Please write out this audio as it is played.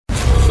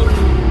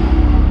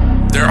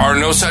There are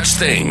no such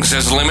things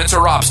as limits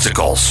or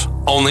obstacles,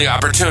 only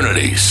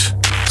opportunities.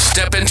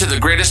 Step into the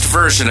greatest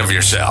version of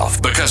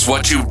yourself because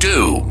what you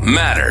do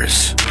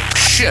matters.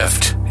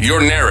 Shift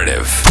your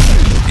narrative.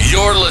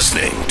 You're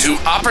listening to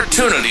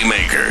Opportunity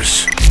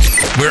Makers,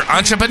 where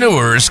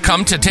entrepreneurs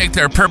come to take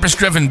their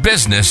purpose-driven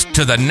business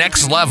to the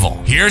next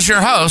level. Here's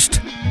your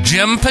host,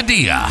 Jim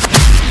Padilla.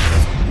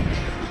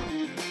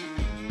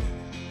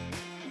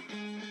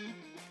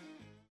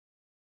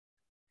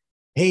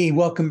 Hey,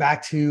 welcome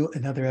back to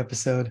another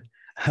episode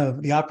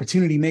of the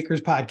Opportunity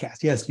Makers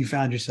podcast. Yes, you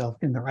found yourself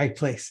in the right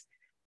place.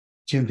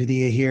 Jim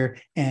Padilla here,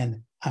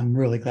 and I'm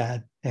really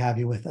glad to have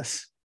you with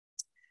us.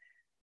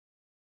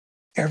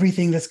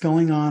 Everything that's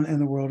going on in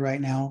the world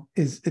right now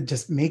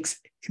makes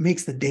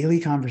the daily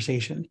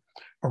conversation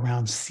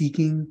around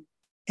seeking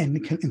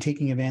and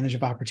taking advantage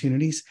of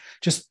opportunities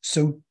it's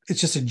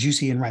just a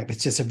juicy and ripe.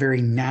 It's just a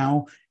very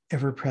now,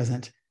 ever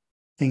present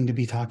thing to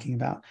be talking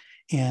about.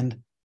 And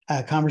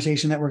a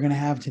conversation that we're going to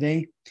have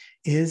today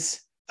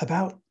is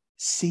about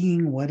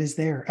seeing what is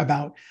there,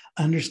 about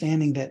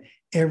understanding that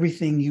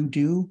everything you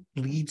do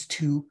leads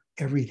to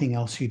everything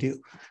else you do.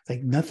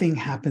 Like nothing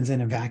happens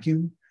in a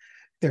vacuum.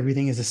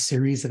 Everything is a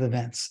series of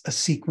events, a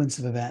sequence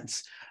of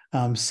events,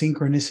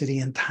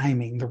 synchronicity and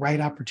timing, the right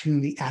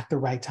opportunity at the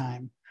right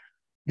time,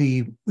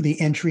 the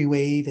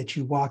entryway that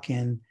you walk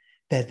in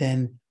that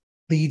then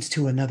leads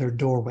to another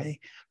doorway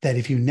that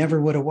if you never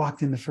would have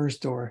walked in the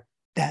first door,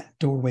 that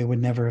doorway would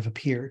never have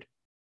appeared,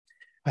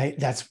 right?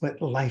 That's what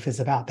life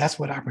is about. That's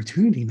what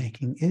opportunity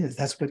making is.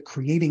 That's what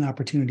creating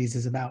opportunities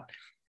is about.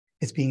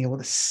 It's being able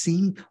to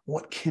see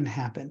what can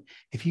happen.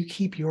 If you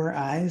keep your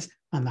eyes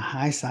on the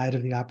high side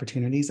of the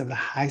opportunities, of the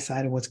high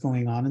side of what's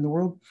going on in the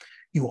world,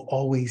 you will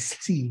always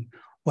see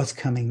what's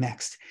coming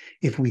next.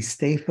 If we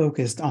stay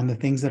focused on the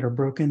things that are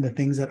broken, the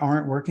things that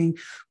aren't working,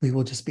 we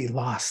will just be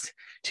lost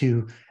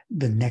to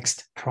the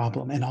next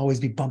problem and always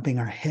be bumping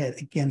our head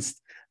against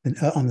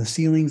on the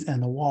ceilings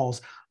and the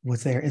walls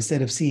what's there,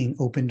 instead of seeing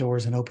open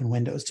doors and open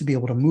windows to be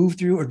able to move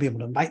through or to be able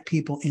to invite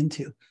people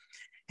into.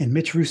 And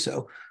Mitch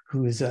Russo,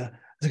 who is a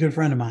good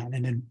friend of mine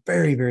and a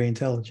very, very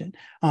intelligent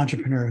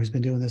entrepreneur who's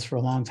been doing this for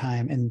a long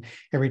time. And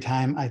every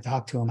time I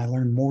talk to him, I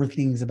learn more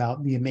things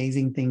about the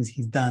amazing things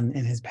he's done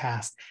in his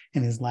past,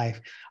 in his life,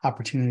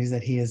 opportunities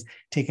that he has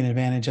taken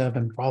advantage of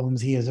and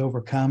problems he has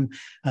overcome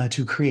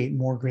to create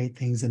more great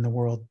things in the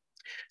world.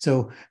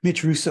 So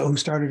Mitch Russo, who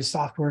started a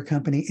software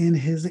company in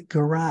his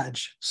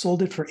garage,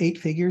 sold it for 8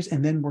 figures,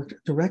 and then worked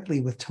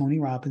directly with Tony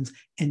Robbins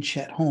and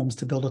Chet Holmes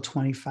to build a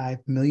 $25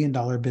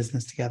 million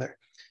business together.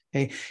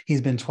 Okay.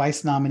 He's been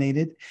twice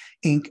nominated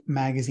Inc.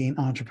 Magazine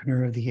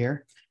Entrepreneur of the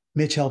Year.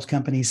 Mitch helps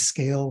companies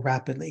scale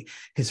rapidly.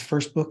 His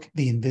first book,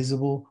 The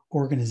Invisible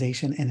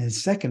Organization, and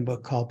his second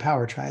book called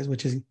Power Tries,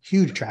 which is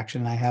huge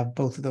traction. And I have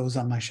both of those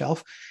on my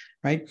shelf,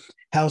 right?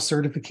 How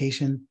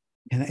certification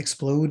can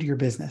explode your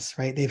business,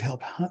 right? They've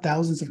helped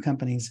thousands of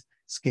companies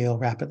scale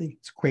rapidly.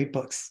 It's great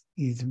books.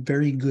 He's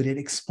very good at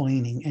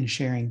explaining and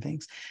sharing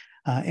things.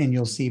 And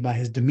you'll see by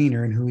his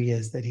demeanor and who he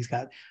is that he's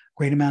got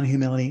great amount of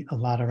humility, a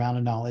lot around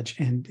of knowledge,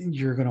 and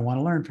you're going to want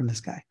to learn from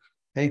this guy.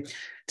 Okay.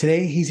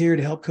 Today, he's here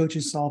to help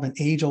coaches solve an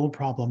age-old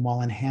problem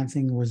while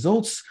enhancing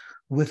results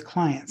with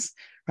clients,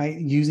 right?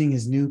 Using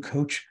his new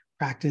coach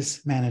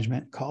practice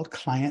management called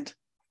Client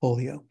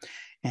Folio.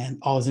 And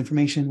all his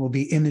information will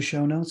be in the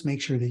show notes.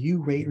 Make sure that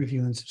you rate,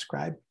 review, and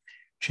subscribe.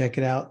 Check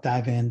it out,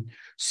 dive in,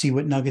 see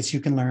what nuggets you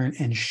can learn,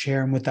 and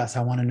share them with us.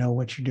 I want to know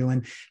what you're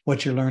doing,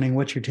 what you're learning,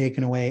 what you're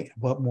taking away,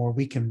 what more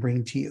we can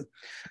bring to you.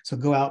 So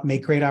go out,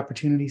 make great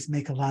opportunities,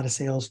 make a lot of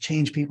sales,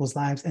 change people's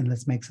lives, and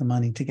let's make some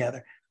money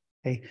together.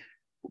 Okay,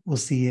 we'll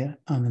see you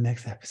on the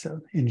next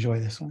episode. Enjoy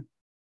this one.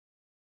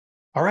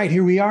 All right,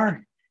 here we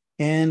are.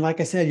 And like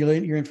I said,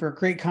 you're in for a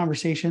great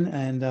conversation,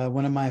 and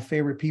one of my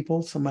favorite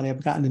people, somebody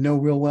I've gotten to know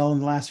real well in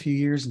the last few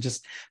years. And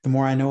just the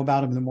more I know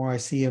about him, the more I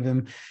see of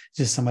him,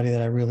 just somebody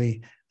that I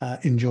really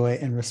enjoy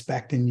and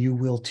respect, and you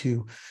will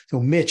too. So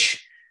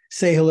Mitch,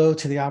 say hello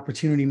to the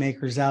opportunity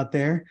makers out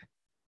there.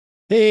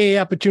 Hey,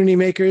 opportunity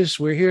makers.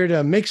 We're here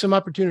to make some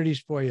opportunities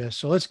for you.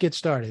 So let's get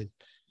started.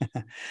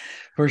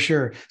 For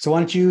sure. So why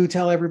don't you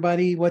tell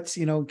everybody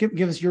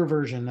give us your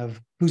version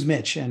of who's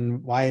Mitch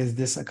and why is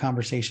this a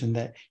conversation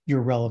that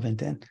you're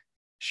relevant in?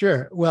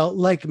 Sure. Well,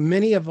 like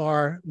many of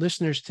our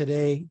listeners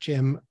today,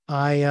 Jim,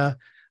 I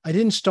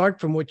didn't start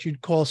from what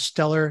you'd call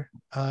stellar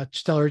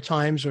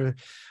times or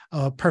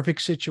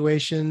perfect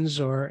situations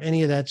or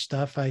any of that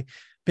stuff. I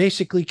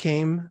basically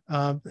came,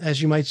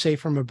 as you might say,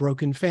 from a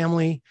broken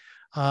family.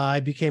 I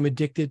became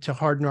addicted to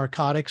hard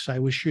narcotics. I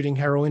was shooting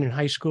heroin in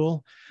high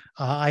school.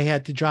 I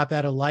had to drop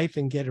out of life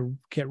and get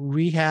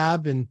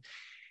rehab, and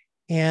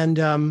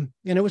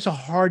it was a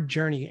hard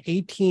journey,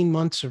 18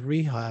 months of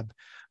rehab.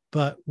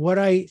 But what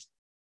I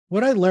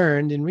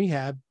learned in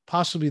rehab,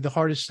 possibly the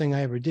hardest thing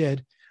I ever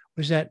did,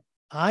 was that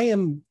I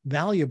am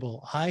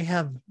valuable. I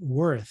have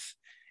worth.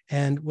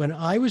 And when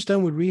I was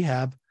done with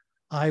rehab,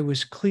 I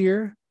was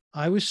clear,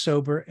 I was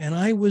sober, and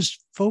I was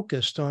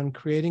focused on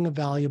creating a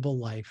valuable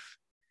life.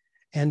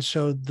 And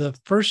so the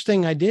first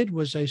thing I did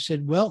was I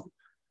said, well,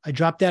 I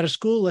dropped out of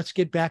school. Let's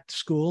get back to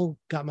school.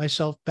 Got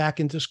myself back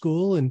into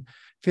school and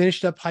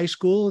finished up high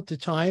school at the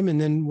time, and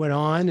then went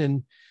on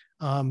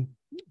and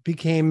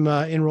became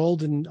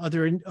enrolled in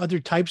other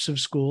types of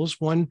schools.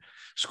 One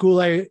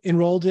school I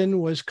enrolled in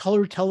was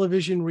color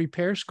television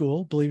repair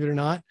school, believe it or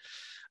not,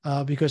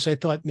 because I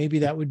thought maybe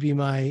that would be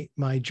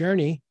my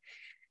journey.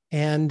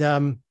 And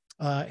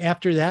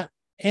after that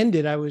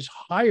ended, I was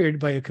hired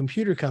by a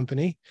computer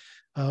company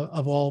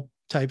of all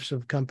types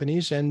of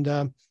companies. And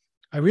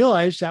I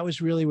realized that was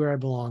really where I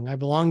belong. I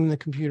belong in the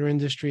computer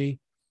industry,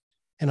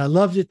 and I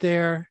loved it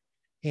there.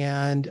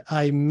 And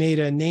I made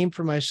a name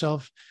for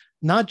myself,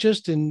 not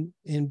just in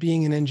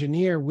being an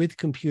engineer with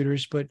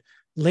computers, but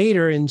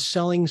later in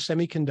selling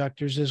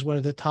semiconductors as one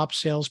of the top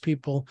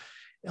salespeople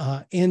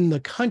in the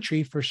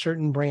country for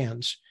certain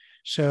brands.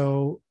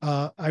 So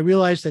I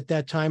realized at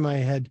that time I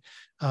had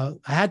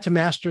to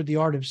master the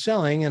art of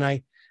selling. And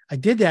I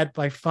did that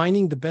by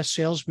finding the best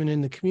salesman in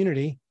the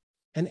community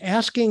and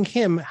asking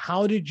him,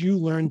 how did you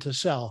learn to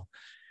sell?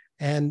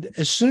 And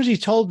as soon as he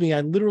told me,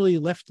 I literally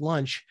left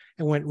lunch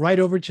and went right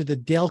over to the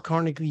Dale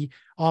Carnegie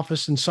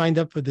office and signed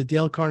up for the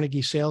Dale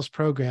Carnegie sales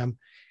program.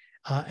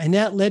 And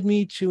that led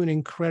me to an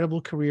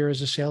incredible career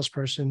as a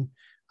salesperson,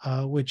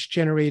 which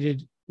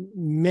generated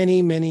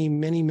many, many,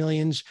 many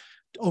millions,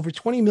 over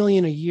 20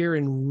 million a year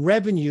in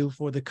revenue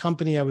for the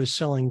company I was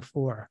selling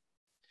for.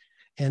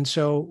 And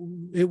so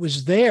it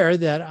was there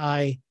that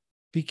I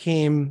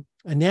became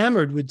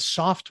enamored with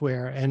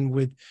software and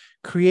with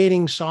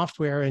creating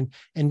software and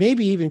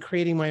maybe even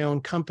creating my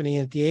own company.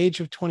 At the age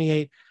of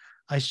 28,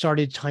 I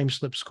started Time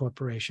Slips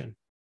Corporation.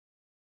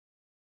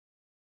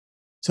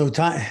 So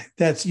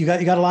that's you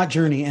got a lot of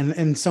journey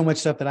and so much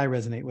stuff that I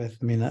resonate with.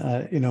 I mean,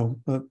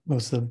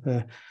 most of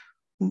the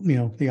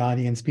the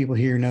audience, people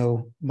here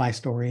know my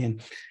story,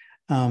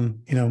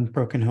 and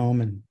broken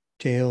home and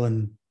jail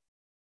and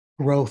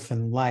growth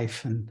and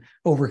life and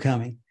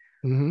overcoming.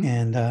 Mm-hmm.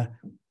 And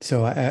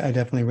so I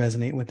definitely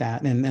resonate with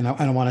that. And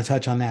I want to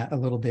touch on that a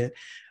little bit,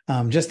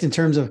 just in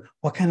terms of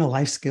what kind of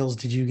life skills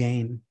did you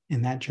gain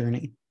in that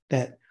journey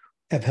that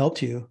have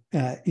helped you,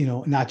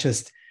 not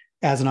just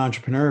as an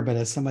entrepreneur, but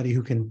as somebody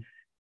who can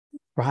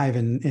thrive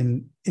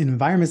in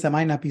environments that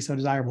might not be so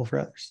desirable for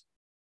others.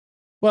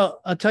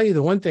 Well, I'll tell you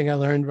the one thing I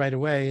learned right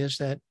away is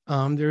that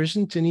there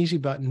isn't an easy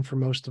button for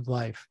most of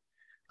life.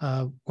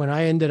 When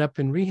I ended up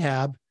in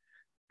rehab,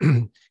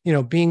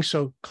 being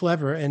so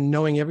clever and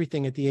knowing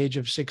everything at the age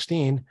of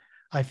 16,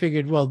 I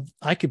figured, well,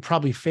 I could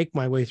probably fake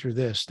my way through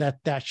this.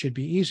 That should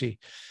be easy.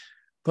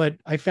 But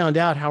I found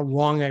out how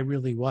wrong I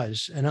really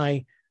was. And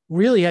I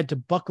really had to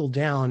buckle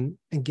down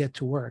and get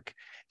to work.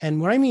 And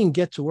when I mean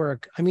get to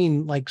work, I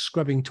mean like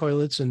scrubbing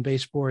toilets and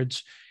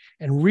baseboards,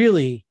 and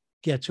really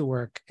get to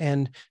work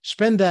and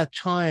spend that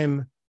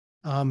time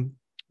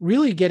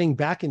really getting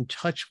back in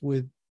touch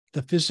with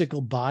the physical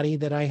body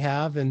that I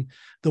have and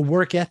the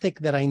work ethic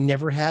that I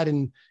never had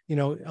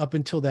up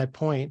until that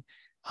point.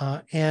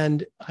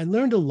 And I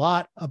learned a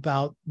lot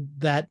about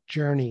that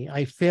journey.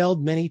 I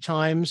failed many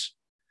times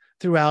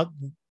throughout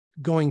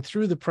going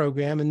through the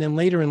program. And then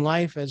later in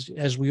life,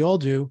 as we all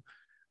do,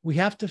 we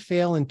have to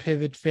fail and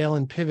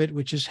pivot,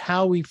 which is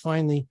how we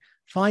finally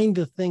find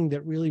the thing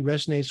that really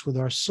resonates with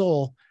our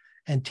soul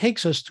and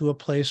takes us to a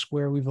place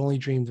where we've only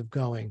dreamed of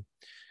going.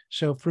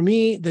 So for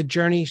me, the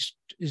journey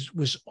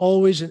was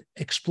always an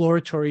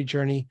exploratory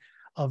journey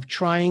of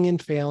trying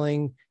and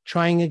failing,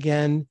 trying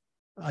again,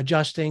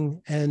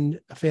 adjusting and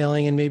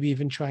failing, and maybe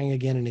even trying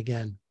again and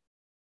again.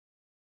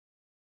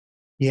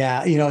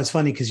 Yeah, it's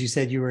funny because you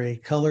said you were a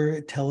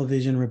color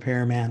television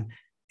repairman,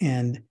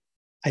 and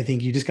I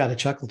think you just got to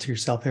chuckle to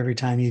yourself every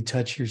time you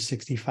touch your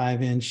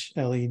 65-inch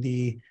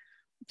LED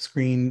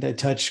screen, the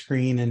touch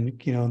screen,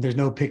 and there's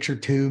no picture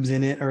tubes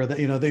in it, or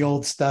the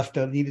old stuff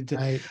that needed to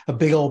right. A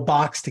big old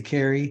box to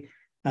carry.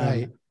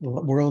 Right. The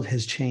world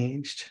has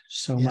changed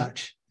so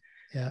much.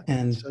 Yeah.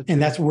 And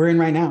that's what we're in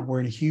right now. We're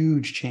in a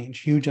huge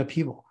change, huge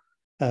upheaval,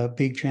 a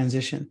big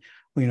transition.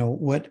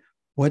 What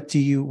do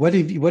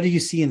you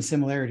see in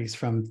similarities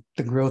from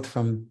the growth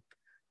from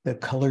the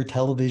color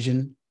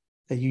television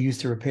that you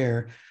used to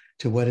repair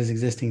to what is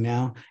existing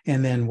now?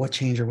 And then what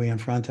change are we in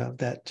front of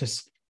that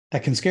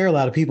can scare a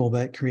lot of people,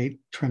 but create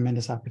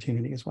tremendous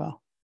opportunity as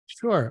well?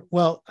 Sure.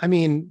 Well, I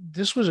mean,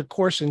 this was a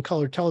course in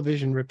color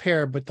television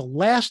repair, but the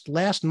last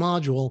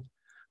module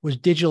was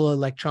digital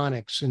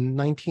electronics in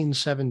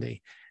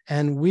 1970.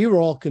 And we were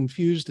all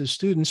confused as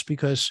students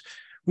because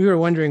we were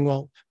wondering,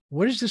 well,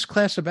 what is this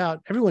class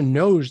about? Everyone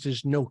knows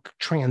there's no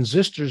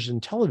transistors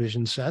in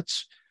television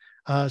sets.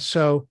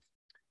 So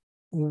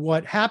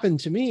what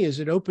happened to me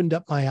is it opened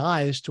up my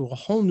eyes to a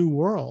whole new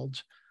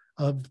world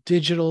of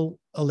digital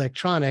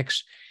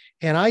electronics.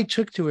 And I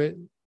took to it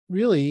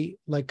really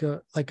like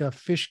a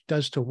fish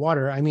does to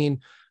water. I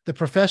mean, the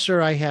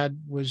professor I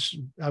was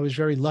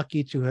very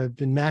lucky to have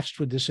been matched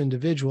with this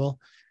individual.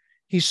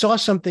 He saw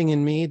something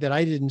in me that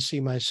I didn't see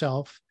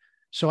myself.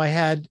 So I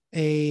had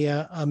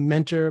a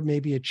mentor,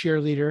 maybe a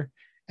cheerleader,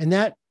 and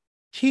that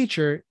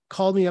teacher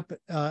called me up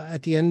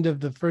at the end of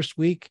the first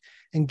week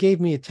and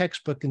gave me a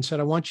textbook and said,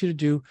 I want you to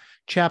do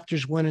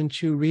chapters 1 and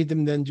 2, read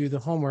them, then do the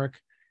homework.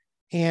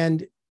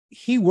 And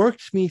he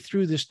worked me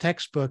through this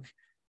textbook,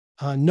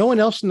 no one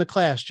else in the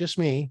class, just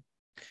me.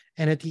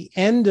 And at the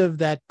end of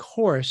that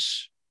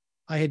course,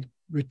 I had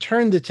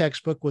returned the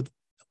textbook with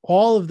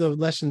all of the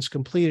lessons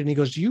completed. And he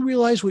goes, do you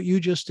realize what you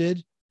just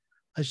did?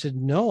 I said,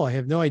 no, I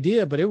have no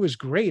idea, but it was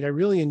great. I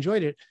really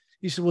enjoyed it.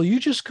 He said, well, you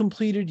just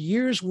completed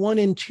years 1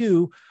 and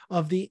 2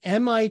 of the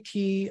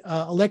MIT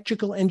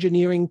electrical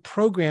engineering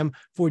program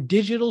for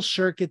digital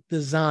circuit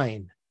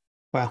design.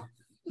 Wow.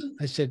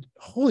 I said,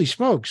 holy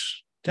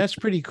smokes, that's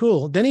pretty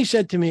cool. Then he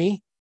said to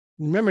me,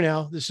 remember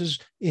now, this is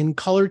in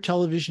color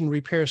television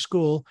repair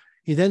school.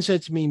 He then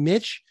said to me,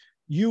 Mitch,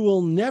 you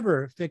will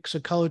never fix a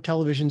color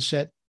television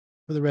set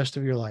for the rest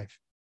of your life.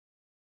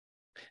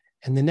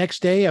 And the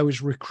next day I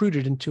was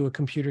recruited into a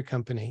computer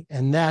company.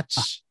 And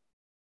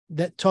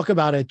talk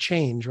about a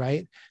change,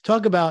 right?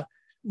 Talk about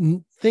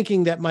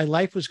thinking that my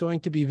life was going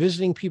to be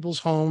visiting people's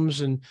homes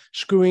and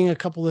screwing a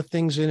couple of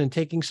things in and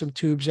taking some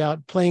tubes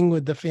out, playing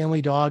with the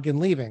family dog and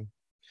leaving.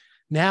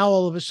 Now,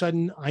 all of a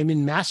sudden, I'm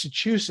in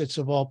Massachusetts,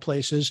 of all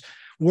places,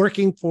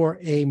 working for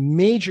a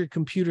major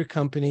computer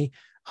company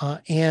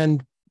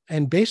and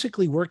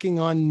basically working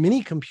on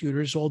mini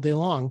computers all day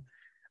long.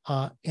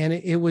 And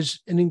it was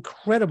an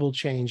incredible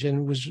change, and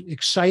it was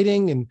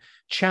exciting and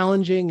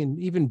challenging and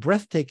even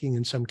breathtaking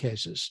in some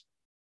cases.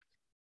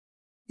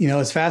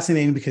 It's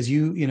fascinating because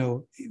you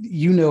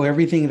know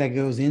everything that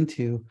goes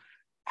into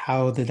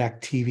how the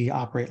DAC TV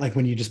operate, like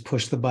when you just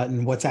push the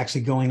button, what's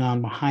actually going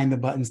on behind the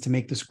buttons to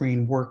make the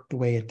screen work the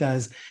way it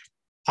does.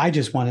 I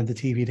just wanted the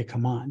TV to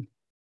come on,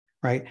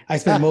 right? I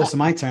spent most of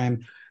my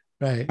time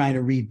trying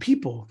to read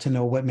people to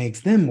know what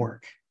makes them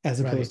work, as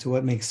opposed to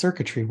what makes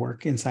circuitry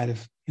work inside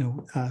of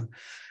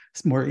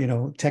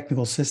more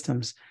technical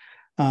systems.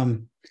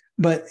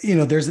 But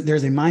there's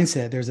a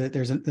mindset,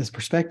 there's this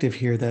perspective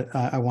here that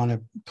I want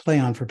to play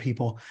on for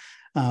people.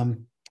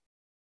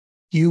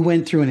 You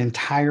went through an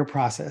entire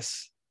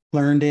process,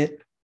 learned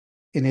it,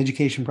 an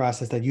education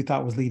process that you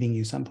thought was leading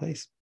you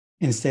someplace.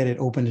 Instead, it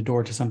opened a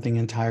door to something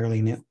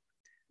entirely new.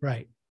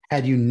 Right.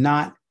 Had you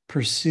not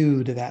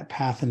pursued that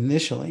path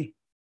initially,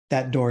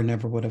 that door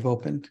never would have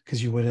opened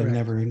because you would have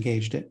never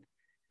engaged it.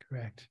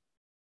 Correct.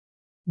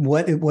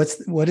 What is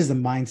the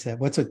mindset?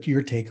 What's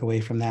your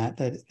takeaway from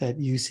that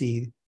you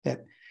see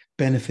that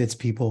benefits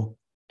people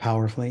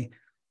powerfully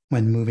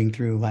when moving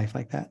through life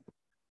like that?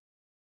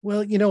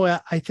 Well,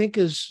 I think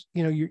as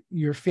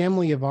your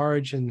family of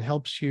origin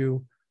helps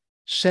you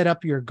set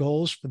up your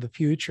goals for the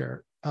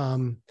future,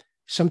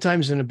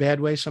 sometimes in a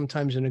bad way,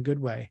 sometimes in a good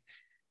way.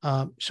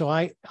 So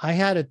I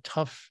had a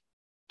tough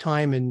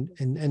time,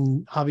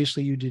 and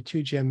obviously you did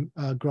too, Jim,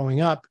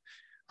 growing up.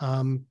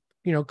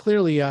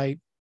 Clearly I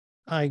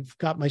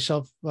got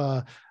myself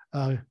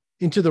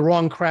into the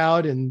wrong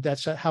crowd, and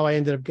that's how I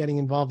ended up getting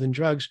involved in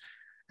drugs.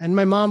 And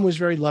my mom was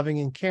very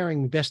loving and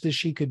caring, best as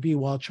she could be,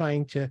 while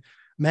trying to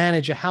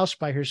manage a house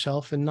by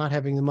herself and not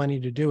having the money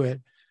to do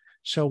it.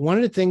 So one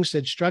of the things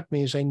that struck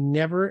me is I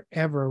never,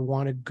 ever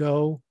want to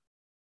go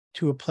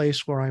to a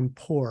place where I'm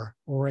poor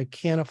or I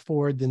can't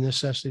afford the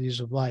necessities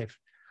of life.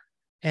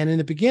 And in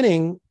the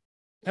beginning,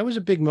 that was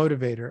a big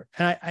motivator.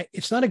 And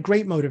it's not a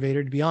great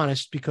motivator, to be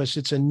honest, because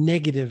it's a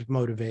negative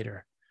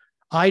motivator.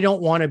 I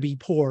don't want to be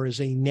poor as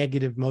a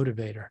negative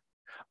motivator.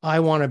 I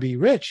want to be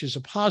rich as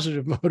a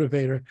positive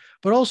motivator,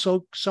 but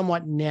also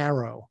somewhat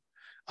narrow,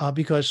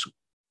 because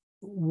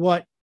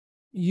what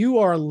you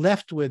are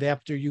left with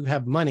after you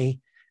have money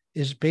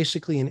is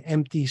basically an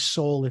empty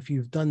soul if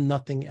you've done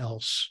nothing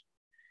else.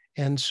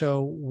 And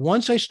so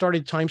once I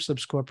started Time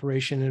Slips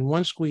Corporation, and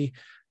once we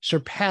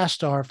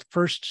surpassed our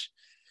first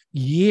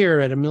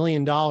year at $1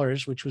 million,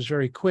 which was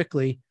very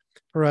quickly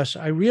for us,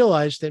 I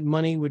realized that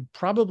money would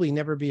probably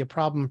never be a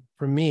problem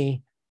for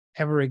me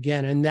ever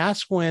again. And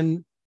that's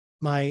when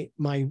my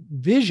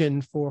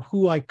vision for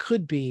who I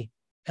could be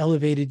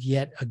elevated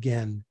yet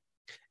again.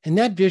 And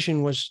that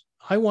vision was,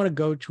 I want to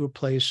go to a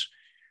place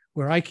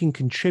where I can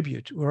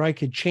contribute, where I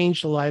could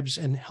change the lives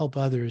and help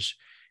others.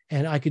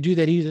 And I could do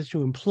that either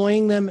through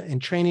employing them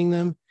and training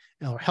them,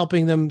 or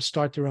helping them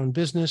start their own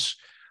business,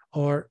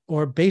 or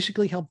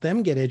basically help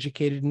them get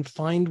educated and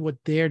find what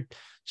their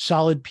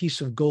solid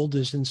piece of gold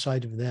is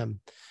inside of them.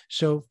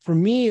 So for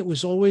me, it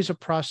was always a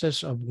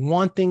process of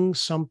wanting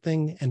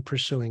something and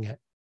pursuing it.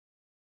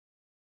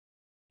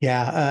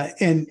 Yeah.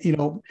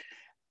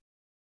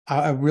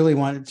 I really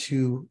wanted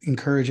to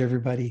encourage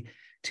everybody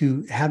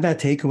to have that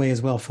takeaway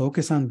as well.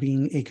 Focus on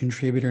being a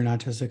contributor, not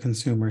just a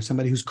consumer,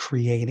 somebody who's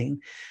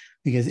creating.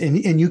 Because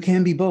and you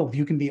can be both.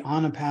 You can be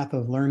on a path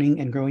of learning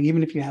and growing,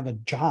 even if you have a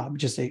job,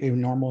 just a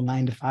normal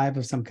 9-to-5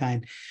 of some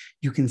kind.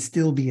 You can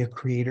still be a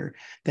creator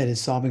that is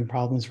solving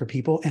problems for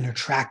people and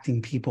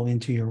attracting people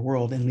into your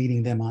world and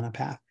leading them on a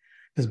path.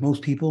 Because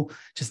most people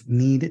just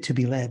need to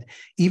be led,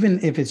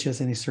 even if it's just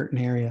in a certain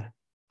area.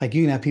 Like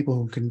you can have people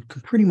who can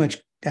pretty much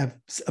have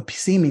a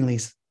seemingly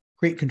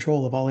great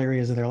control of all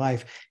areas of their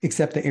life,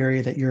 except the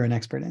area that you're an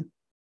expert in.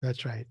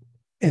 That's right.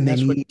 And they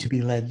that's what need to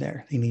be led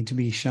there. They need to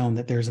be shown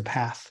that there's a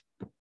path.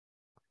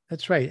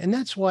 That's right. And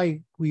that's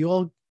why we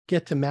all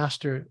get to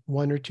master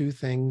one or two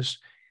things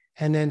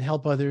and then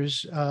help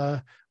others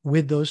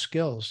with those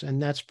skills.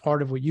 And that's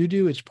part of what you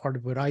do. It's part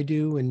of what I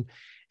do.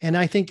 And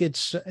I think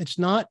it's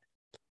not,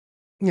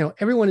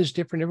 everyone is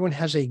different. Everyone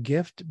has a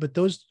gift, but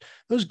those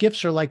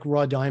gifts are like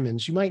raw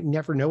diamonds. You might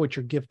never know what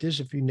your gift is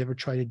if you never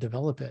try to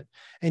develop it.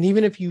 And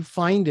even if you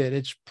find it,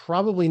 it's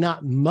probably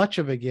not much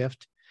of a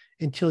gift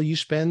until you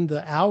spend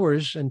the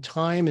hours and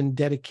time and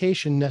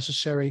dedication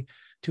necessary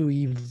to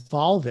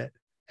evolve it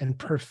and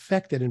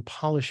perfect it and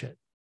polish it.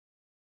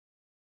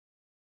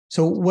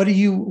 So what are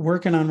you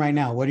working on right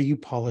now? What are you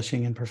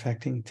polishing and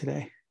perfecting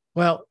today?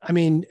 Well, I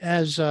mean,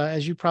 as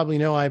you probably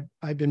know,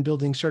 I've been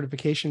building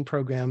certification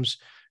programs,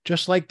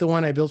 just like the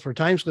one I built for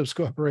Timeslips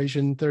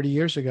Corporation 30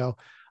 years ago.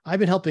 I've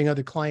been helping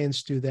other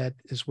clients do that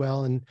as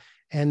well.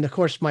 And of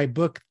course, my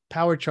book,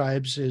 Power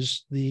Tribes,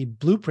 is the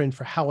blueprint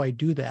for how I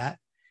do that.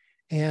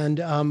 And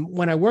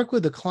when I work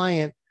with a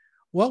client,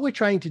 what we're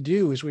trying to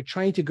do is we're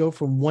trying to go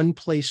from one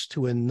place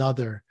to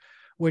another.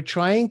 We're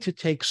trying to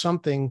take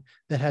something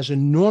that has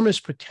enormous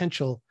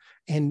potential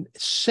and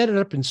set it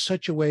up in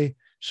such a way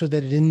so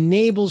that it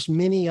enables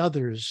many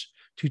others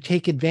to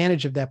take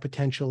advantage of that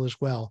potential as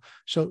well.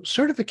 So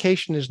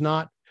certification is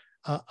not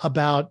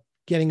about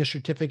getting a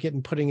certificate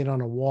and putting it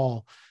on a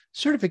wall.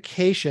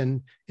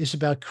 Certification is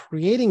about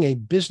creating a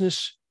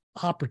business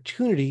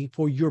opportunity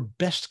for your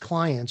best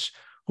clients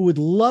who would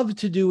love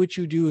to do what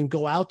you do and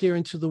go out there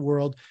into the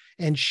world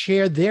and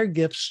share their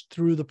gifts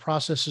through the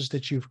processes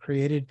that you've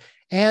created,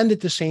 and at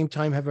the same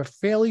time have a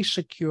fairly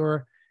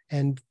secure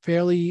and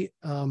fairly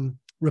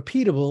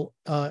repeatable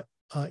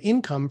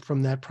income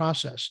from that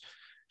process.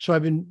 So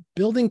I've been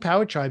building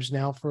Power Tribes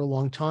now for a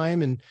long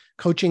time and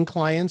coaching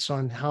clients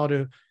on how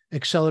to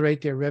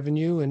accelerate their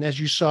revenue. And as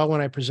you saw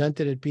when I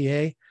presented at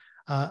BA,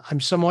 I'm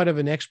somewhat of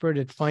an expert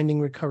at finding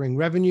recurring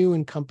revenue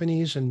in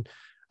companies, and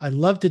I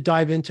love to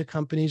dive into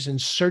companies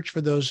and search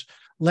for those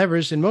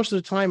levers. And most of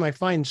the time I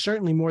find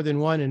certainly more than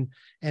one,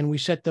 and we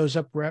set those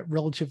up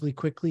relatively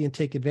quickly and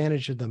take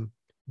advantage of them.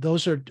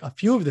 Those are a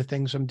few of the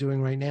things I'm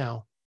doing right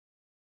now.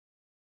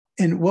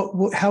 And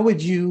how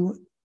would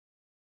you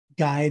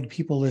guide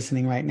people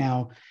listening right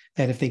now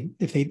that if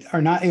they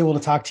are not able to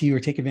talk to you or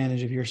take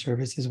advantage of your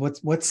services,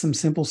 what's some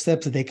simple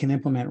steps that they can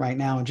implement right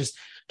now and just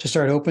to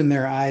start open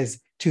their eyes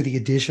to the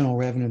additional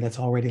revenue that's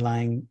already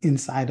lying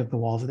inside of the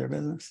walls of their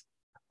business?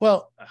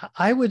 Well,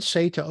 I would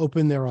say to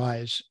open your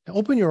eyes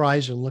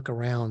and look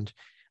around.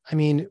 I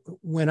mean,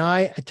 when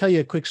I tell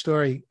you a quick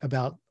story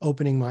about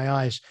opening my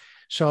eyes.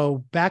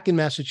 So back in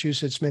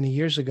Massachusetts many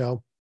years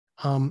ago,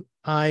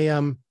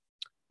 I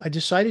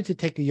decided to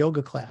take a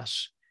yoga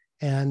class,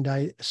 and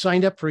I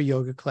signed up for a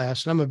yoga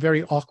class. And I'm a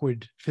very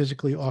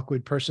physically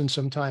awkward person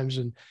sometimes.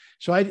 And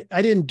so I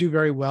didn't do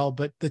very well,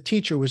 but the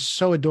teacher was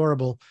so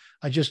adorable.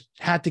 I just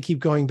had to keep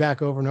going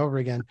back over and over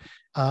again.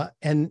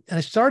 And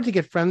I started to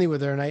get friendly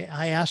with her. And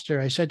I asked her,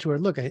 I said to her,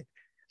 look, I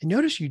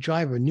noticed you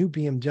drive a new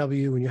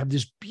BMW and you have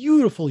this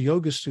beautiful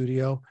yoga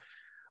studio,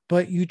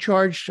 but you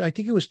charged, I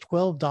think it was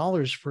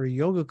 $12 for a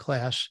yoga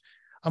class.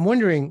 I'm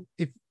wondering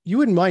if you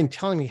wouldn't mind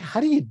telling me, how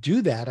do you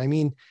do that? I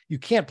mean, you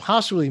can't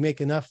possibly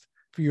make enough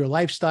for your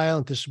lifestyle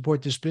and to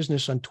support this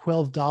business on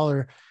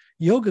 $12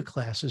 yoga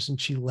classes.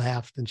 And she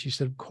laughed and she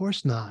said, of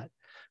course not.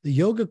 The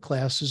yoga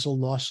class is a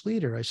loss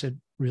leader. I said,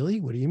 really?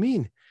 What do you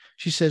mean?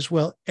 She says,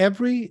 well,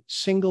 every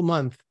single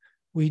month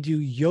we do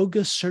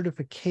yoga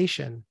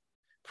certification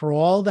for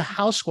all the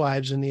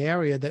housewives in the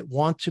area that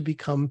want to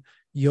become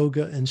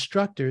yoga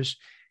instructors.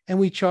 And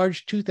we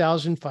charge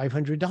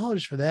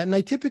 $2,500 for that. And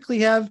I typically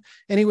have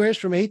anywhere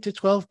from 8 to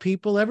 12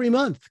 people every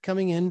month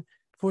coming in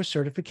for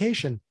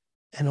certification.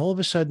 And all of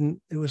a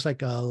sudden, it was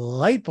like a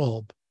light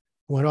bulb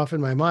went off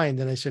in my mind.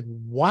 And I said,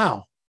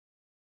 wow,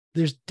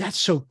 that's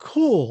so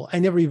cool. I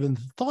never even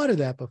thought of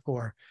that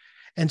before.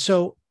 And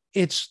so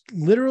it's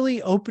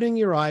literally opening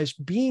your eyes,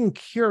 being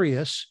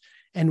curious,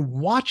 and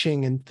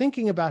watching and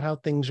thinking about how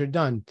things are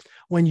done.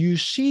 When you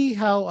see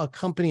how a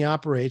company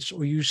operates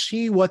or you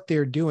see what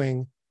they're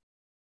doing,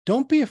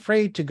 don't be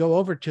afraid to go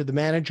over to the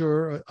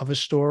manager of a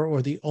store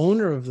or the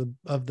owner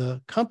of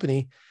the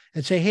company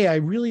and say, hey, I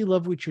really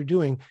love what you're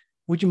doing.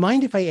 Would you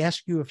mind if I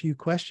ask you a few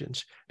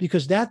questions?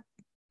 Because that,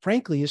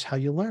 frankly, is how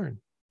you learn.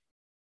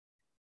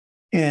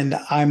 And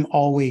I'm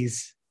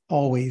always,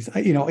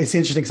 it's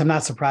interesting because I'm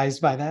not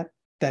surprised by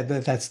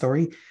that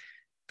story,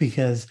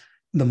 because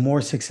the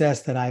more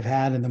success that I've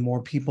had and the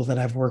more people that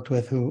I've worked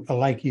with who are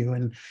like you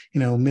and,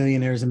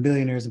 millionaires and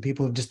billionaires and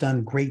people who've just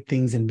done great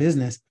things in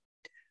business,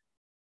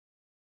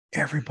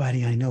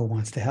 everybody I know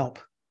wants to help.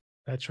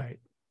 That's right.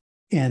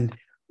 And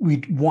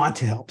we want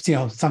to help.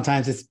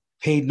 Sometimes it's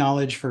paid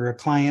knowledge for a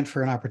client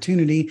for an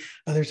opportunity.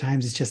 Other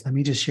times it's just, let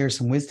me just share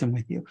some wisdom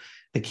with you.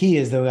 The key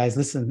is though, guys,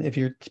 listen, if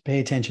you're pay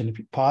attention, if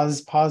you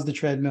pause the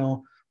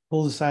treadmill,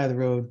 pull the side of the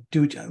road,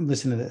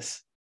 listen to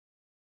this.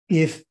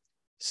 If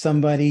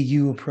somebody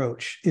you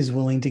approach is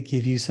willing to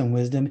give you some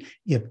wisdom,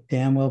 you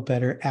damn well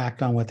better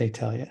act on what they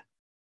tell you.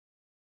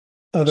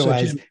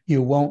 Otherwise,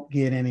 you won't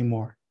get any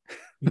more.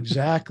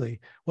 Exactly.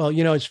 Well,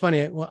 it's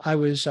funny. Well, I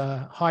was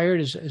hired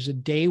as a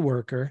day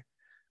worker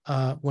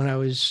when I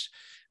was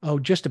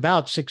just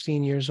about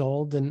 16 years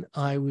old, and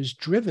I was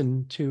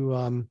driven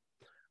to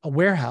a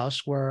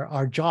warehouse where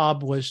our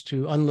job was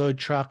to unload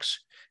trucks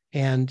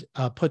and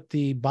put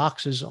the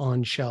boxes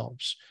on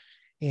shelves.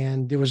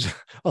 And there was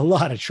a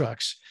lot of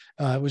trucks.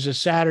 It was a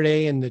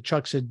Saturday, and the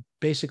trucks had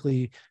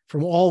basically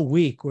from all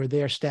week were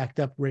there stacked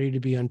up, ready to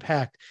be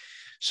unpacked.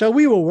 So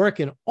we were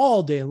working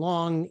all day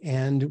long,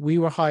 and we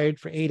were hired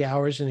for 8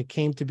 hours, and it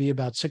came to be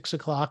about 6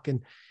 o'clock.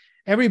 And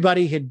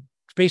everybody had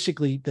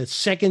basically, the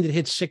second it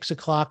hit 6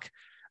 o'clock,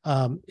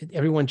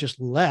 everyone just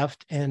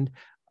left. And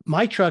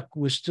my truck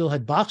still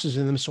had boxes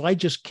in them. So I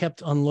just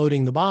kept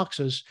unloading the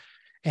boxes.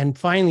 And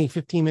finally,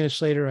 15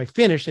 minutes later, I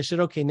finished. I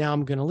said, okay, now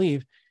I'm going to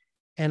leave.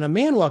 And a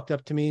man walked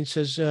up to me and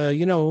says,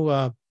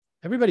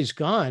 everybody's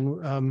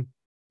gone.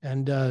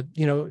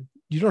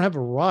 You don't have a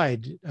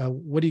ride.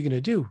 What are you going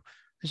to do?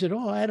 I said,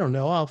 oh, I don't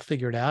know. I'll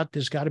figure it out.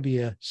 There's got to be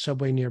a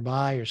subway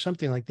nearby or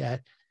something like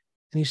that.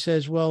 And he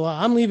says, well,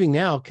 I'm leaving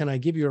now. Can I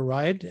give you a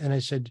ride? And I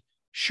said,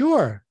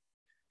 sure.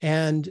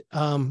 And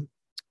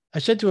I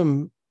said to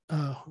him,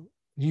 do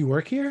you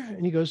work here?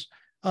 And he goes,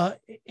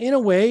 in a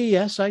way,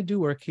 yes, I do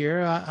work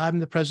here. I'm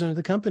the president of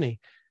the company.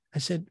 I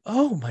said,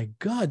 oh my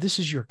God, this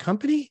is your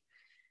company?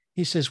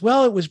 He says,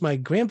 well, it was my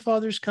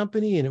grandfather's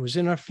company and it was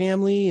in our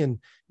family and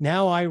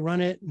now I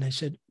run it. And I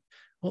said,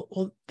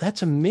 well,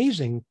 that's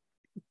amazing.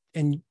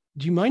 And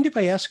do you mind if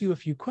I ask you a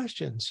few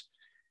questions?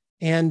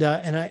 And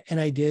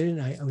I did, and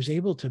I was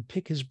able to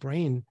pick his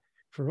brain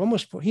for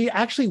he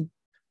actually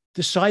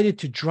decided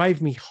to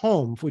drive me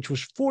home, which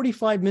was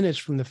 45 minutes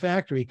from the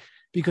factory,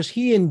 because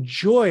he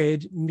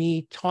enjoyed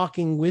me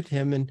talking with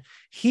him and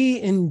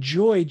he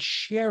enjoyed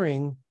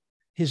sharing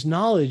his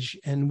knowledge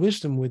and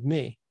wisdom with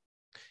me.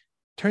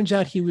 Turns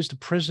out he was the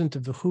president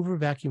of the Hoover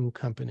Vacuum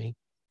Company.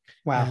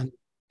 Wow.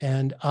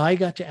 And I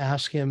got to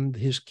ask him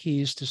his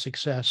keys to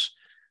success,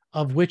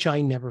 of which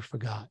I never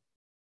forgot.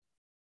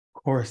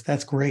 Of course,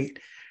 that's great.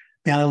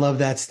 Man, I love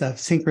that stuff.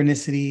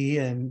 Synchronicity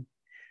and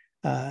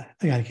I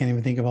can't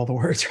even think of all the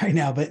words right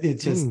now, but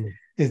it's just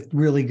it's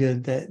really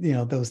good that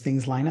those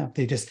things line up.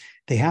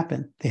 They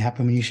happen. They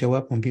happen when you show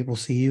up, when people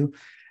see you.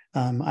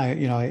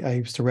 I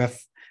used to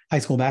ref high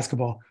school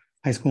basketball,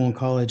 high school and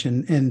college,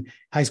 and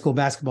high school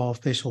basketball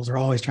officials are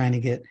always trying to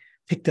get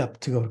picked up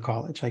to go to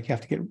college. Like you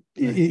have to get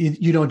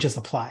you don't just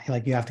apply,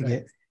 like you have to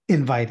get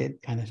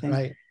invited, kind of thing.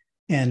 Right.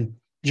 And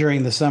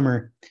during the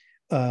summer,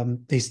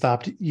 they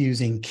stopped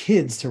using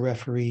kids to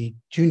referee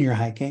junior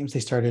high games.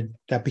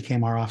 That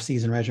became our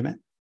off-season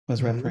regiment,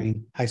 was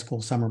refereeing high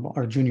school summer ball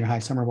or junior high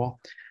summer ball.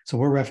 So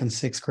we're refereeing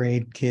sixth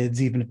grade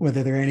kids, even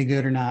whether they're any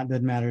good or not,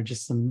 doesn't matter.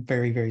 Just some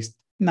very, very,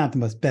 not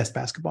the best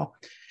basketball.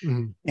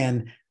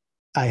 And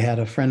I had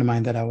a friend of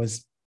mine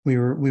that we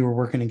were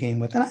working a game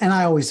with, and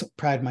I always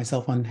pride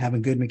myself on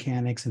having good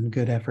mechanics and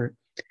good effort.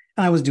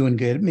 And I was doing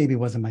good. Maybe it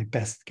wasn't my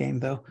best game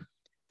though,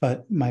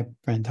 but my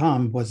friend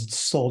Tom was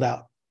sold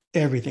out.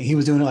 Everything. He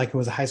was doing it like it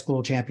was a high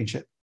school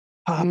championship,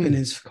 popping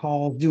his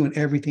call, doing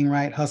everything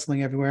right,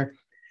 hustling everywhere.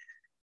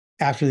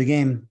 After the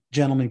game,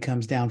 gentleman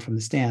comes down from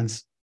the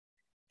stands,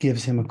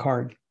 gives him a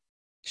card,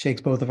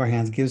 shakes both of our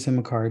hands, gives him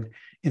a card,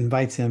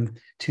 invites him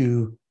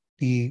to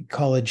the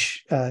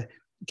college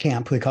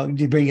camp.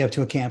 They bring you up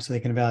to a camp so they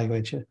can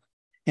evaluate you.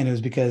 And it was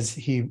because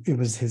it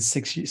was his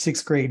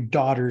sixth grade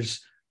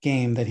daughter's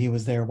game that he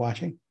was there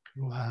watching.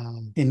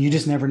 Wow. And you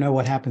just never know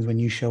what happens when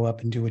you show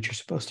up and do what you're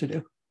supposed to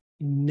do.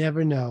 You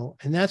never know.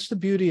 And that's the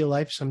beauty of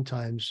life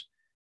sometimes,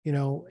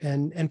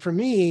 and for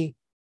me,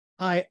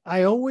 I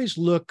always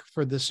look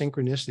for the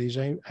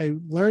synchronicities. I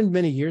learned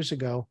many years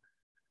ago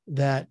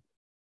that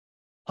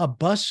a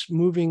bus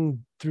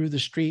moving through the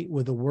street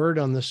with a word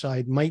on the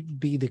side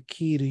might be the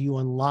key to you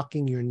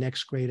unlocking your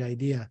next great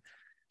idea.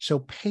 So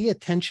pay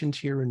attention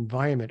to your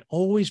environment.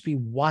 Always be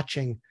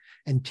watching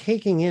and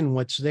taking in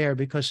what's there,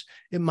 because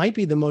it might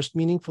be the most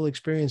meaningful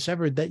experience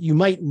ever that you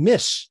might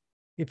miss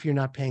if you're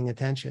not paying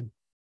attention.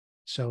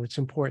 So it's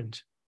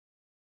important.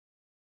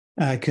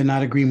 I could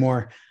not agree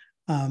more.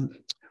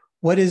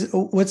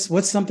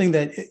 What's something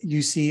that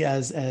you see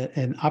as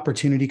an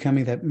opportunity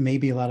coming that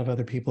maybe a lot of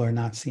other people are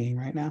not seeing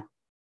right now?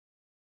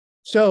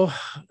 So,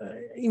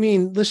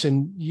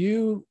 listen,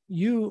 you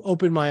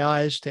opened my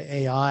eyes to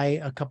AI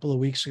a couple of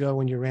weeks ago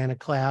when you ran a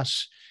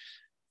class.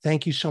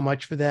 Thank you so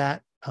much for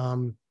that.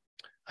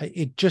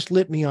 It just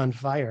lit me on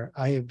fire.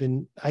 I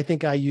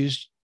think I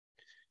use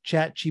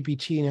Chat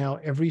GPT now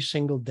every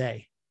single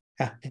day.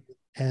 Yeah.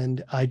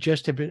 And I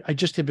just have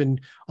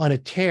been on a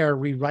tear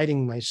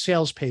rewriting my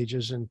sales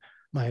pages and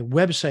my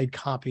website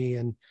copy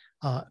and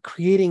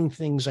creating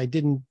things I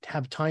didn't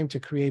have time to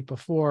create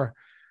before.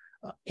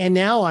 And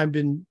now I've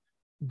been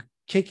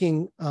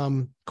taking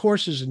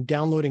courses and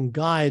downloading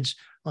guides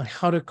on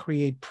how to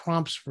create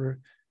prompts for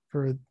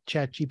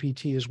Chat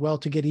GPT as well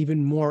to get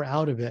even more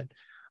out of it.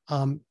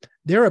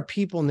 There are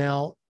people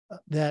now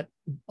that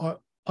are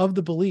of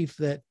the belief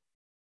that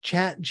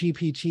Chat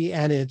GPT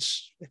and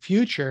its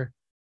future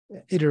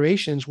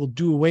iterations will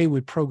do away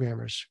with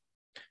programmers.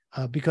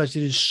 because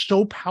it is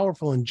so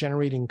powerful in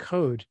generating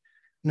code.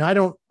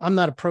 Now, I'm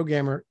not a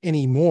programmer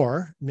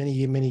anymore.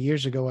 Many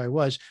years ago I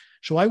was,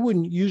 so I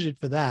wouldn't use it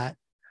for that.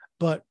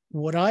 But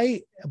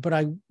I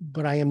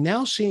am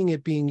now seeing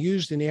it being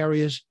used in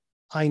areas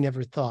I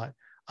never thought.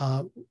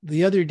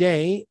 The other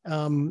day,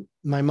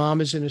 my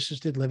mom is in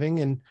assisted living,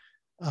 and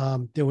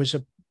there was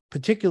a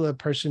particular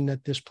person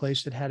at this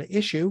place that had an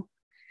issue.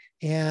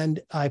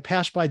 And I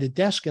passed by the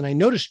desk and I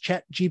noticed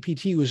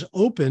ChatGPT was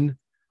open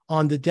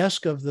on the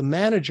desk of the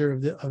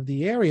manager of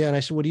the area. And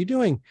I said, "What are you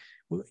doing?"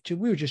 We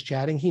were just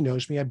chatting. He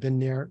knows me. I've been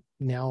there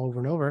now over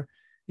and over.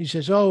 He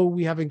says, "Oh,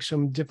 we're having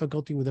some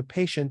difficulty with a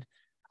patient.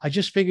 I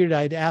just figured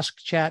I'd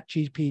ask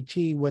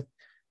ChatGPT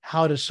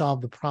how to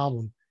solve the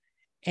problem."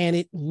 And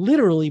it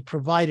literally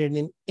provided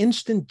an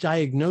instant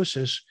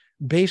diagnosis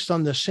based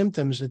on the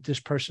symptoms that this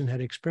person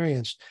had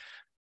experienced.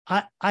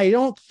 I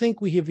don't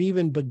think we have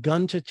even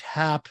begun to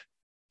tap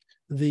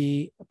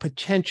the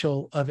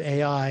potential of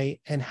AI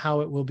and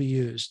how it will be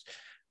used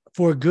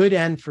for good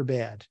and for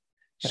bad.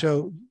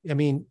 So, I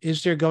mean,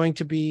 is there going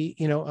to be,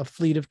 a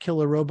fleet of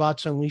killer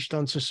robots unleashed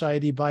on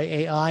society by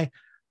AI?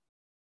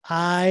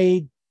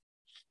 I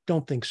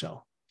don't think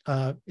so.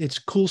 It's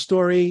a cool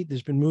story.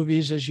 There's been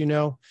movies, as you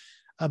know,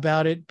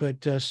 about it,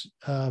 but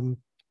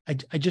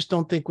I just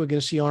don't think we're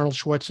going to see Arnold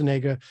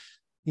Schwarzenegger,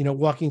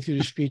 walking through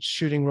the streets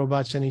shooting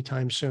robots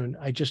anytime soon.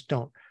 I just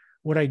don't.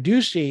 What I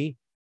do see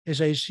is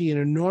I see an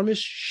enormous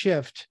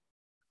shift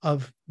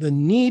of the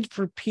need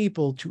for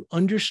people to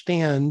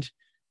understand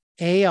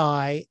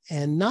AI,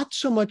 and not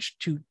so much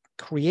to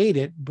create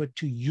it, but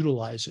to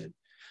utilize it.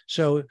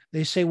 So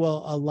they say,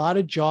 well, a lot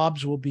of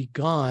jobs will be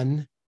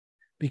gone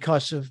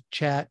because of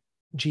Chat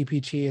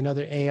GPT and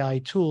other AI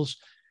tools.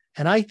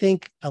 And I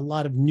think a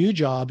lot of new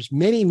jobs,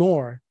 many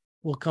more,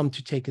 will come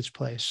to take its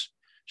place.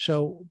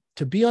 So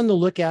to be on the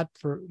lookout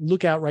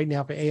right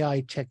now for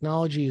AI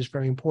technology is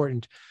very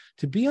important.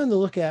 To be on the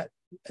lookout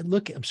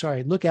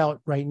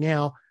right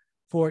now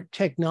for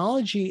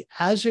technology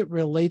as it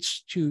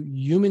relates to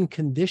human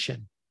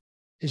condition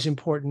is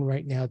important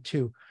right now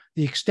too.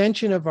 The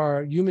extension of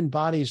our human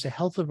bodies, the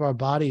health of our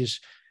bodies,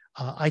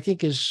 I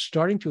think is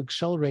starting to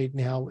accelerate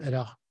now at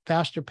a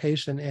faster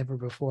pace than ever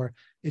before.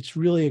 It's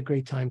really a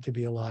great time to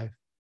be alive.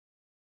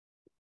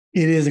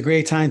 It is a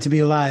great time to be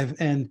alive.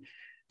 And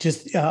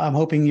just, I'm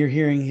hoping you're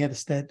hearing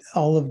that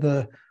all of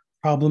the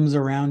problems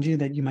around you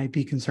that you might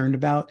be concerned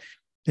about,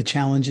 the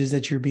challenges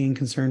that you're being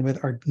concerned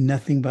with, are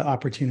nothing but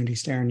opportunity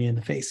staring you in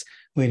the face,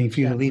 waiting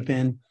for you to leap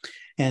in.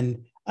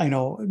 And I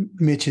know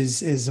Mitch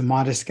is a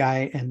modest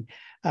guy, and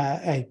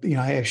I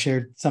have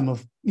shared some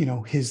of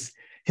his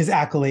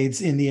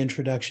accolades in the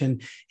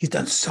introduction. He's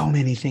done so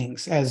many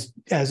things, as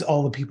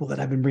all the people that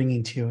I've been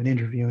bringing to you and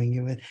interviewing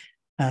you with,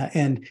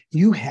 and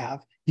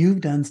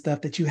you've done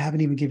stuff that you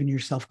haven't even given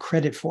yourself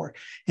credit for.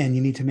 And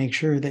you need to make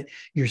sure that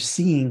you're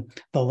seeing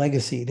the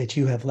legacy that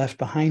you have left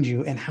behind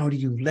you, and how do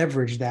you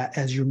leverage that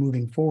as you're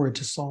moving forward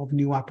to solve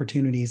new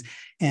opportunities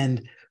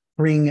and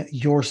bring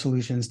your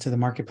solutions to the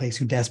marketplace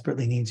who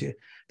desperately needs you.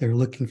 They're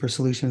looking for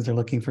solutions, they're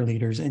looking for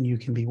leaders, and you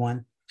can be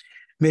one.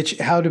 Mitch,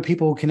 how do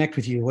people connect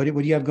with you? What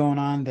do you have going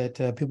on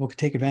that people could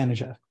take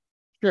advantage of?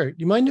 Sure.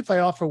 You mind if I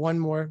offer one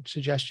more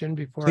suggestion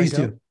before I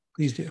go?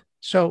 Please do.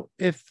 So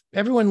if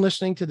everyone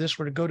listening to this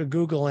were to go to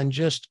Google and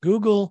just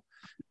Google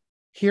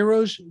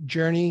Hero's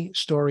Journey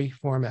Story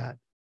Format,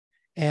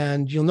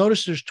 and you'll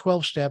notice there's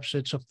 12 steps.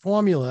 It's a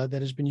formula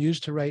that has been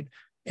used to write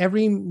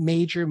every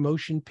major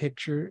motion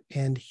picture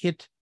and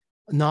hit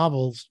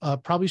novels,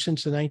 probably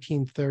since the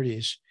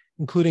 1930s,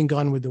 including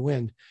Gone with the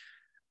Wind.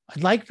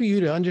 I'd like for you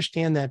to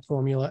understand that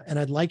formula, and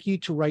I'd like you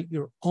to write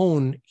your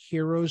own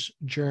hero's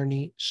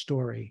journey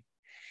story.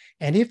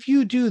 And if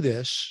you do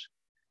this,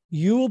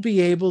 you will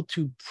be able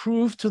to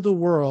prove to the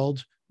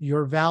world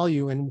your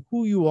value and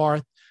who you are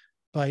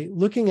by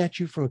looking at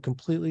you from a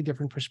completely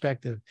different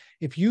perspective.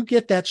 If you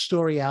get that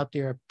story out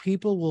there,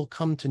 people will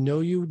come to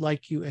know you,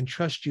 like you, and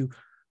trust you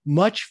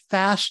much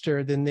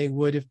faster than they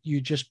would if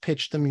you just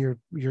pitched them your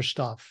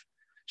stuff.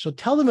 So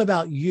tell them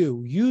about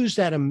you. Use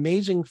that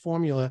amazing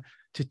formula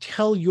to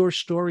tell your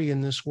story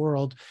in this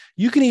world.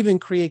 You can even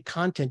create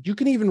content. You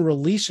can even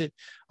release it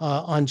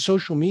on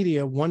social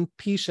media, one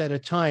piece at a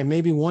time,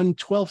 maybe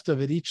 1/12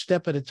 of it, each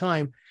step at a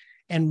time,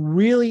 and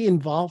really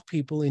involve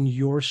people in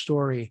your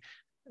story.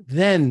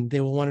 Then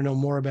they will want to know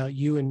more about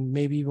you, and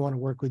maybe even want to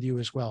work with you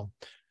as well.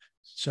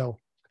 So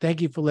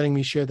thank you for letting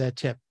me share that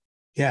tip.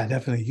 Yeah,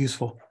 definitely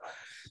useful.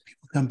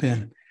 People jump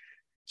in.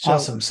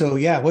 Awesome. So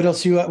yeah, what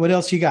else you got? What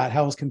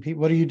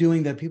are you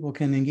doing that people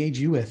can engage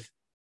you with?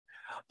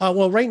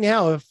 Well, right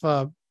now, if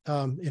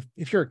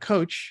you're a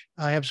coach,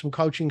 I have some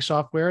coaching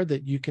software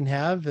that you can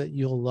have that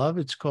you'll love.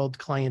 It's called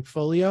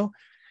Clientfolio.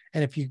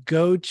 And if you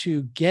go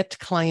to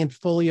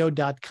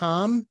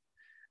getclientfolio.com,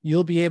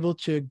 you'll be able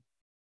to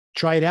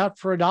try it out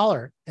for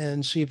 $1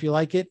 and see if you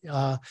like it.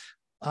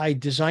 I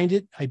designed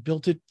it. I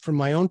built it for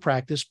my own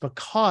practice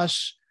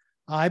because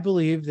I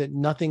believe that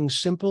nothing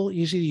simple,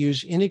 easy to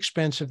use,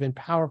 inexpensive, and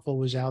powerful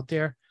was out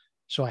there.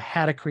 So I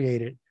had to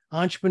create it.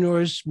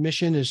 Entrepreneur's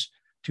mission is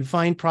to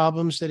find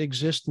problems that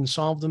exist and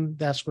solve them.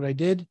 That's what I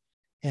did.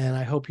 And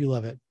I hope you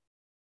love it.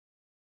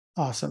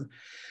 Awesome.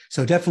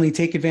 So definitely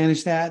take advantage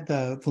of that.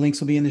 The links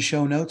will be in the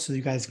show notes so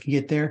you guys can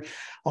get there.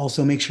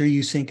 Also, make sure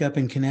you sync up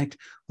and connect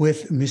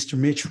with Mr.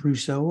 Mitch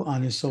Russo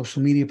on his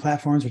social media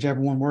platforms,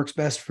 whichever one works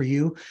best for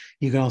you.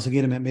 You can also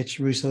get him at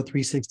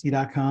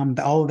mitchrusso360.com.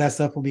 All of that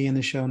stuff will be in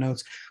the show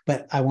notes,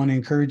 but I want to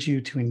encourage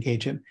you to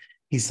engage him.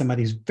 He's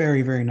somebody who's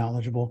very, very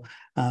knowledgeable.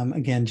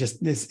 Again,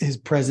 just his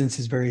presence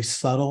is very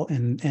subtle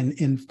and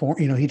inform.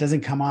 He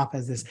doesn't come off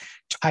as this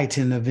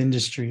titan of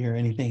industry or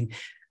anything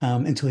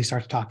until he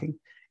starts talking.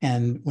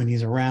 And when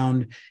he's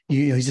around,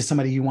 he's just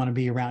somebody you want to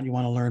be around, you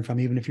want to learn from,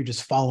 even if you're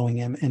just following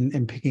him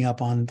and picking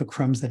up on the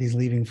crumbs that he's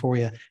leaving for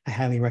you. I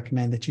highly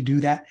recommend that you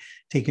do that,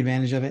 take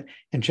advantage of it,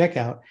 and check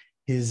out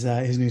his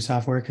new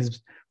software,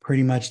 because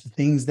pretty much the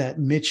things that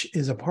Mitch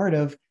is a part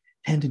of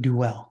tend to do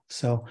well.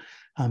 So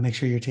make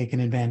sure you're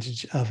taking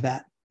advantage of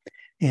that.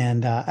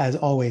 And as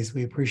always,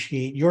 we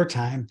appreciate your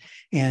time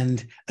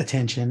and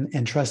attention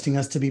and trusting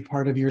us to be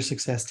part of your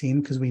success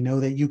team, because we know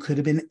that you could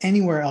have been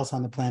anywhere else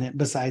on the planet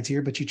besides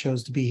here, but you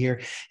chose to be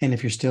here. And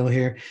if you're still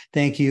here,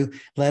 thank you.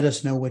 Let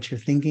us know what you're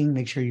thinking.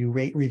 Make sure you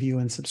rate, review,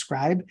 and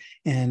subscribe,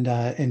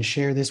 and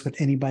share this with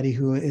anybody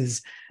who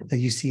is that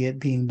you see it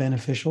being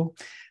beneficial.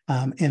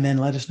 And then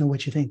let us know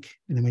what you think.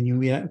 And then when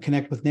you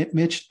connect with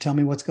Mitch, tell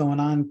me what's going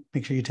on.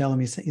 Make sure you tell him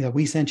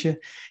we sent you,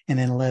 and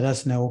then let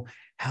us know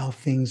how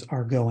things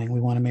are going. We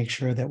want to make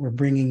sure that we're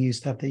bringing you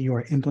stuff that you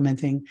are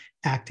implementing,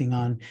 acting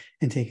on,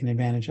 and taking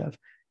advantage of.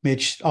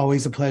 Mitch,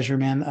 always a pleasure,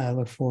 man. I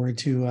look forward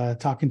to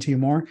talking to you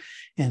more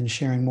and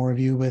sharing more of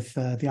you with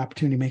the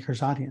Opportunity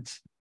Makers audience.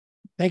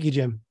 Thank you,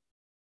 Jim.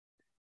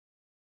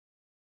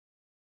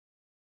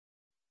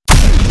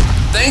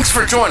 Thanks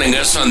for joining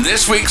us on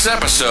this week's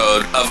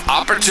episode of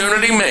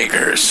Opportunity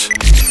Makers.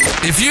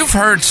 If you've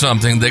heard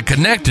something that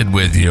connected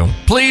with you,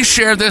 please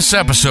share this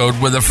episode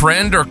with a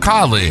friend or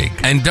colleague.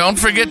 And don't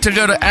forget to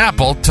go to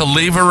Apple to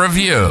leave a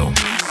review.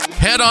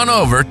 Head on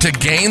over to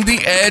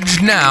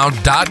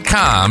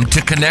GainTheEdgeNow.com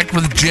to connect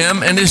with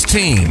Jim and his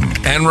team.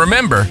 And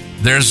remember,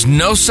 there's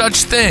no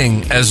such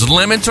thing as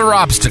limits or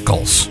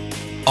obstacles,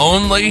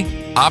 only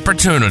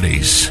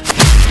opportunities.